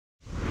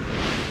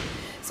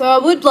So I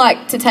would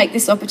like to take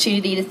this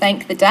opportunity to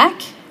thank the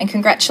DAC and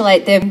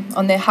congratulate them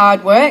on their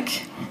hard work.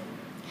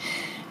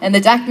 And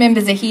the DAC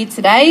members are here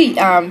today.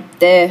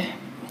 They're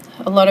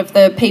a lot of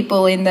the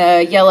people in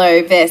the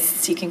yellow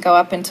vests. You can go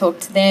up and talk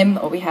to them,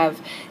 or we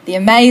have the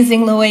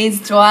amazing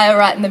Louise Dwyer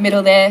right in the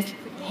middle there.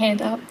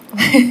 Hand up.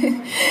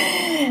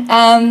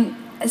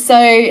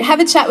 So have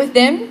a chat with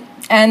them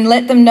and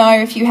let them know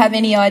if you have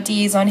any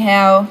ideas on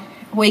how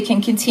we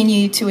can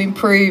continue to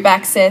improve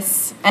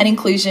access and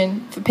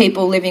inclusion for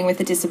people living with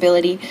a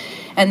disability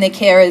and their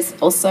carers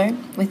also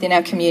within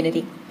our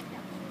community.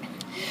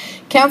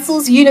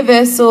 Council's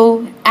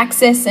Universal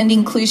Access and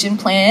Inclusion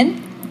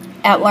Plan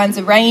outlines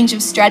a range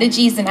of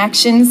strategies and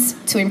actions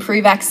to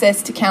improve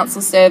access to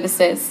council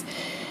services,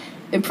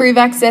 improve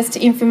access to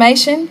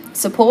information,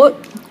 support,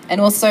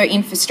 and also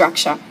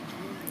infrastructure.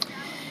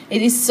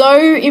 It is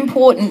so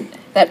important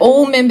that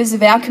all members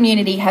of our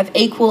community have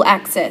equal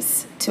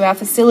access to our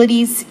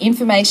facilities,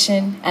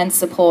 information and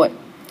support.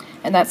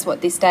 And that's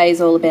what this day is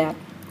all about.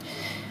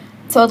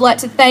 So I'd like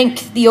to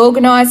thank the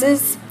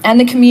organisers and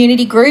the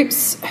community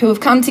groups who have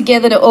come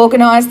together to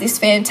organise this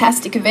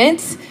fantastic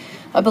event.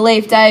 I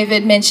believe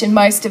David mentioned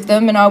most of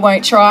them, and I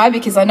won't try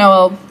because I know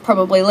I'll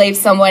probably leave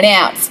someone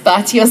out,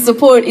 but your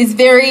support is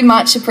very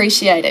much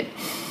appreciated.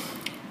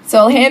 So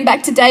I'll hand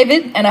back to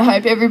David, and I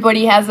hope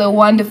everybody has a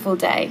wonderful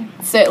day.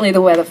 Certainly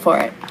the weather for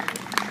it.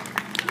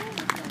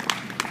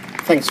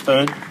 Thanks,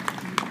 Fern.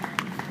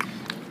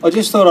 I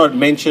just thought I'd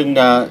mention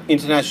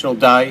International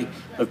Day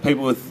of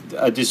People with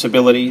a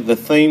Disability, the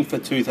theme for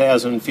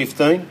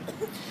 2015,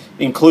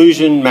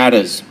 Inclusion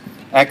Matters,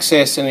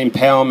 Access and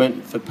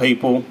Empowerment for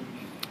People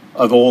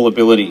of All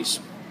Abilities.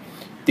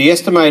 The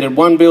estimated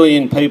 1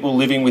 billion people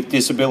living with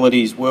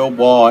disabilities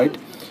worldwide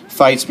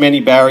face many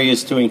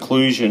barriers to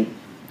inclusion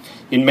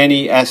in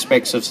many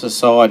aspects of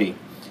society.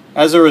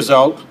 As a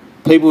result,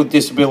 people with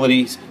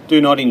disabilities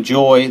do not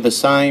enjoy the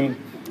same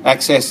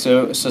access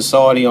to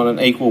society on an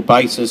equal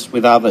basis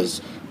with others,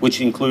 which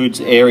includes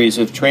areas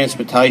of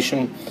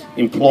transportation,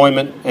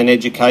 employment and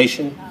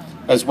education,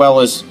 as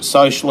well as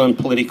social and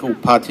political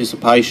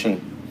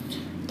participation.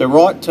 The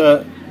right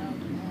to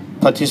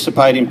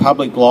participate in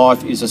public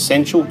life is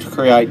essential to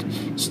create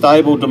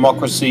stable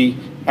democracy,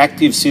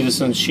 active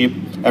citizenship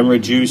and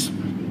reduce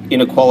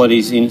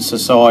inequalities in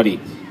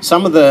society.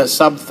 Some of the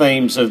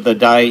sub-themes of the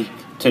day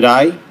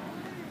today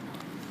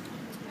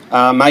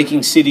are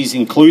making cities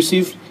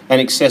inclusive and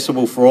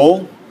accessible for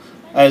all.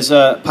 As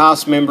a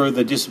past member of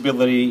the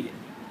Disability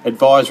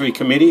Advisory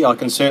Committee, I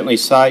can certainly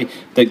say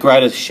that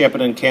Greater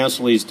Shepparton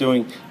Council is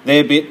doing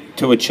their bit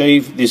to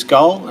achieve this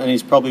goal and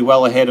is probably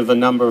well ahead of a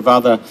number of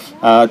other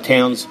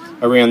towns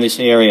around this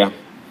area.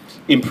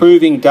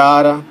 Improving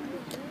data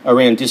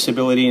around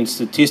disability and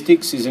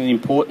statistics is an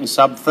important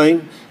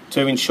sub-theme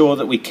to ensure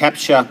that we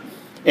capture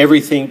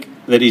everything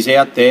that is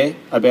out there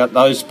about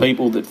those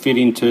people that fit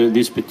into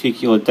this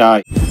particular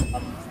day.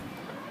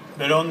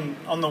 But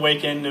on the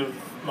weekend of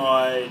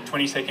my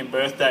 22nd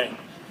birthday,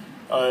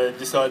 I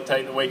decided to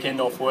take the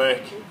weekend off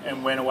work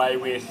and went away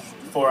with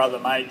 4 other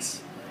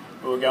mates.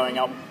 We were going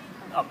up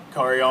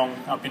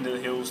Corryong, up into the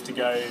hills to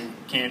go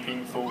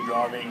camping, full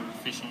driving,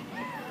 fishing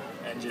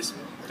and just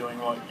doing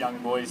what young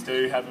boys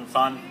do, having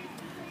fun.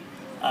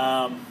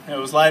 It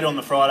was late on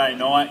the Friday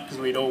night because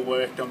we'd all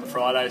worked on the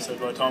Friday, so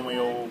by the time we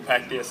all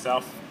packed our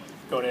stuff,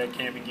 got our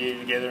camping gear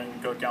together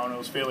and got going, it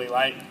was fairly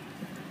late.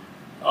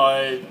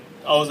 I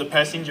was a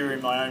passenger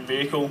in my own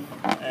vehicle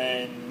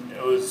and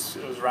it was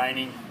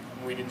raining.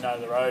 We didn't know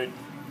the road.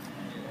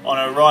 On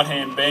a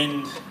right-hand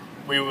bend,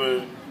 we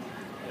were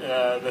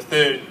the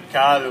third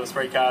car. There was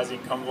 3 cars in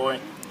convoy.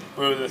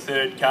 We were the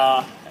third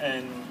car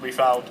and we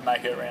failed to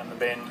make it around the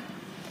bend.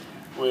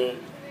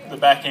 The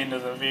back end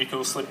of the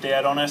vehicle slipped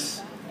out on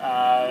us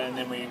and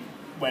then we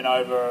went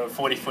over a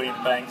 40-foot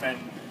embankment.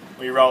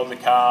 We rolled the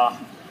car,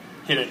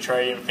 hit a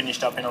tree and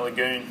finished up in a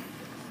lagoon.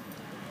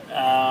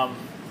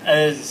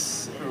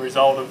 As a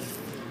result of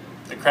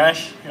the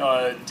crash,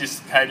 I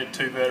dislocated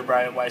 2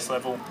 vertebrae at waist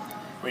level,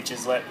 which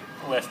has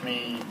left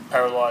me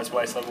paralysed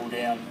waist level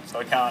down, so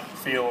I can't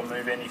feel or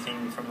move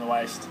anything from the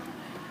waist.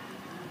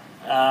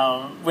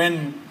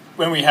 When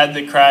we had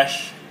the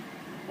crash,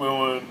 we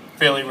were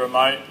fairly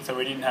remote, so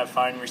we didn't have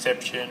phone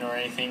reception or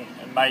anything,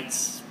 and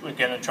mates were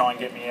going to try and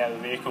get me out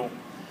of the vehicle,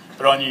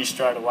 but I knew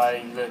straight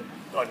away that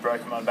I'd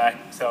broken my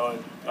back,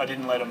 so I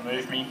didn't let them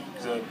move me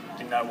because I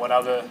didn't know what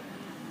other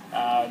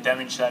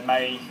damage they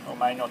may or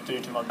may not do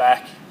to my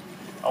back.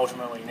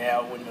 Ultimately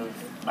now it wouldn't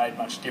have made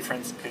much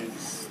difference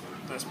because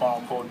the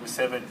spinal cord was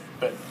severed,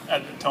 but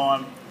at the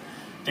time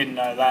didn't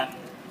know that.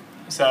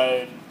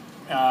 So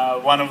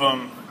one of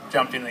them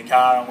jumped in the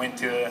car and went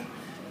to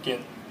get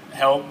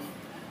help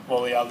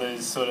while the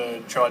others sort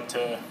of tried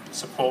to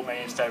support me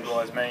and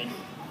stabilise me.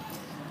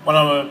 One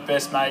of my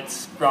best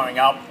mates growing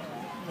up,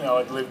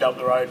 I'd lived up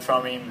the road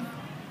from him.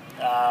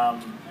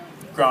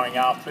 Growing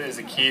up as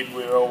a kid,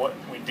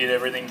 we did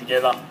everything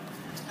together.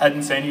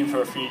 Hadn't seen him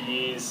for a few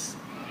years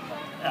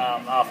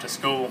after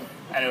school,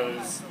 and it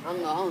was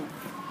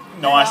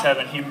nice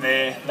having him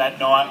there that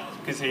night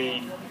because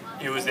he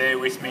was there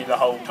with me the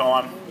whole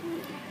time.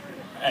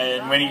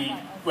 And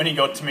when he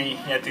got to me, he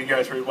had to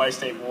go through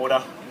waist-deep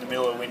water in the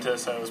middle of winter,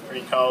 so it was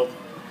pretty cold.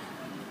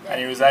 And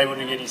he was able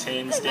to get his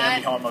hands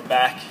down behind my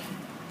back,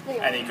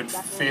 and he could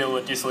feel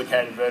a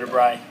dislocated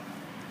vertebrae.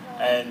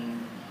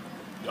 And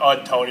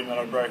I'd told him that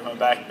I'd broken my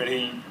back, but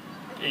he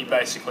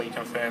basically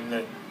confirmed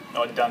that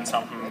I'd done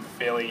something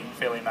fairly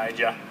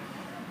major.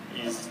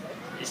 He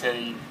said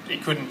he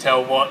couldn't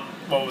tell what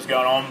was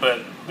going on,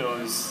 but there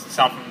was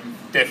something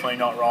definitely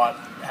not right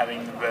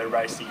having the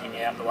vertebrae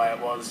sticking out the way it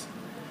was.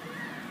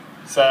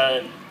 So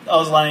I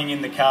was laying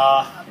in the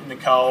car in the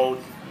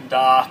cold and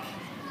dark,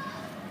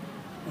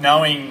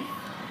 knowing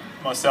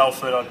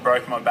myself that I'd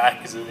broken my back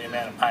because of the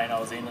amount of pain I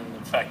was in and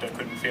the fact I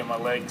couldn't feel my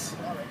legs.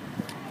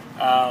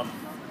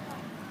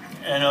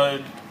 And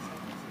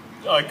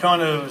I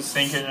kind of was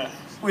thinking,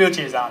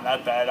 wheelchairs aren't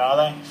that bad, are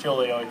they?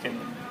 Surely I can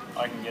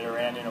get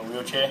around in a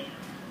wheelchair.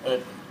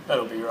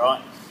 That'll be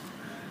right.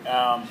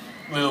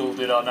 Little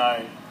did I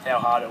know how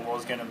hard it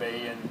was going to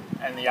be,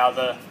 and the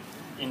other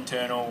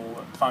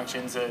internal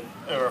functions that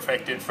are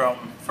affected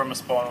from a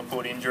spinal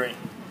cord injury.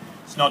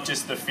 It's not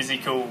just the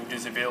physical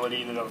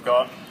disability that I've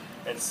got,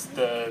 it's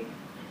the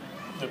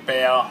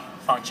bowel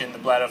function, the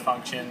bladder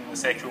function, the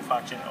sexual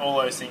function,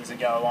 all those things that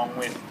go along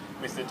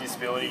with the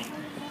disability.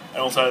 And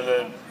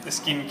also the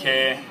skin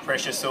care,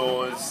 pressure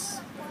sores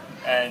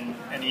and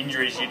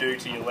injuries you do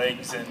to your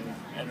legs and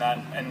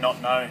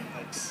not know.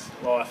 Makes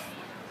life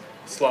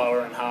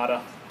slower and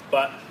harder.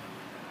 But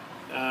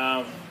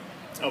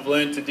I've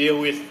learned to deal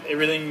with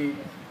everything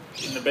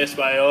in the best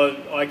way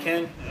I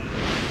can.